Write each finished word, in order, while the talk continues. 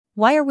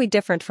Why are we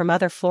different from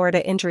other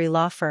Florida injury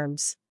law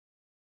firms?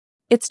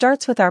 It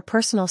starts with our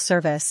personal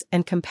service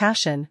and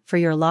compassion for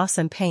your loss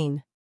and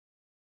pain.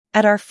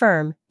 At our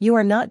firm, you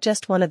are not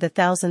just one of the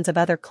thousands of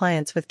other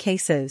clients with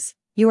cases,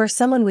 you are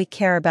someone we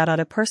care about on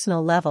a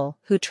personal level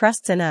who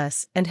trusts in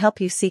us and help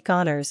you seek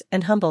honors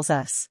and humbles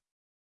us.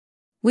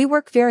 We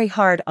work very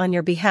hard on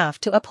your behalf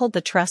to uphold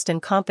the trust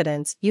and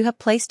confidence you have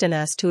placed in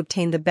us to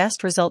obtain the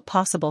best result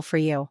possible for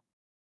you.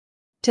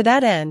 To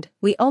that end,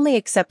 we only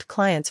accept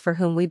clients for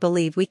whom we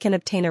believe we can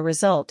obtain a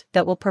result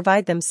that will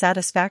provide them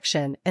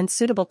satisfaction and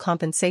suitable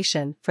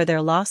compensation for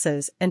their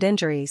losses and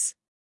injuries.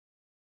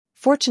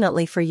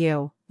 Fortunately for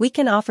you, we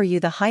can offer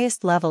you the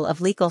highest level of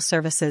legal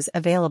services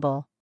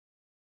available.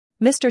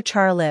 Mr.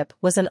 Charlip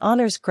was an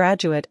honors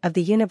graduate of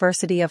the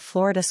University of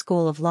Florida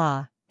School of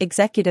Law,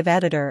 executive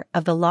editor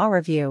of the Law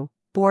Review,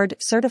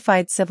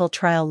 board-certified civil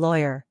trial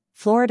lawyer,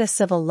 Florida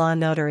civil law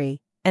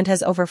notary, and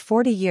has over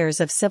 40 years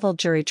of civil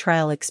jury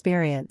trial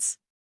experience.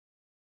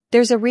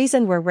 There's a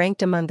reason we're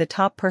ranked among the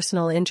top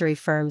personal injury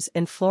firms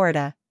in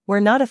Florida.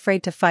 We're not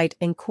afraid to fight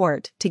in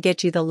court to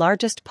get you the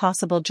largest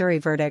possible jury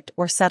verdict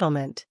or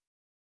settlement.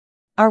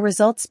 Our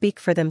results speak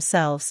for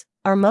themselves.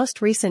 Our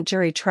most recent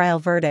jury trial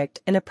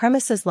verdict in a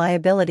premises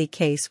liability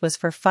case was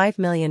for $5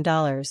 million,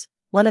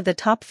 one of the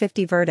top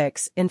 50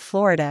 verdicts in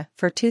Florida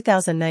for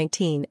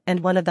 2019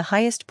 and one of the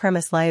highest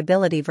premise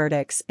liability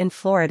verdicts in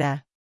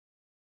Florida.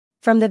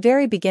 From the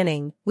very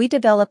beginning, we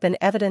develop an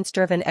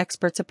evidence-driven,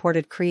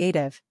 expert-supported,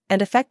 creative,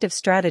 and effective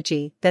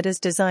strategy that is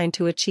designed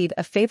to achieve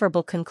a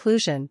favorable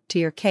conclusion to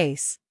your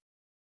case.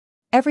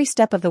 Every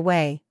step of the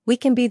way, we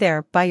can be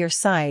there by your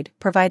side,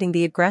 providing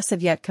the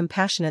aggressive yet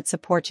compassionate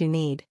support you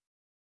need.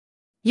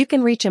 You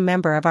can reach a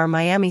member of our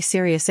Miami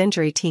Serious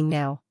Injury team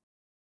now.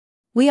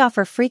 We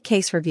offer free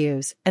case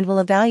reviews and will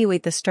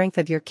evaluate the strength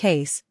of your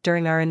case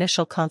during our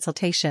initial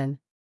consultation.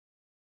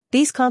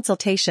 These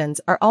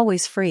consultations are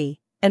always free,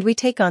 and we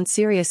take on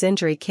serious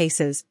injury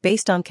cases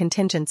based on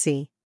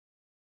contingency.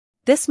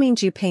 This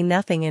means you pay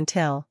nothing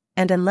until,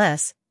 and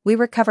unless, we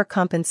recover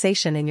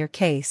compensation in your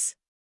case.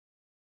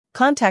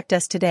 Contact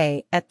us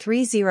today at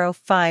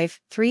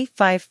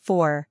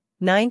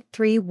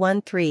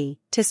 305-354-9313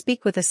 to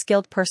speak with a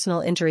skilled personal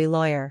injury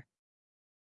lawyer.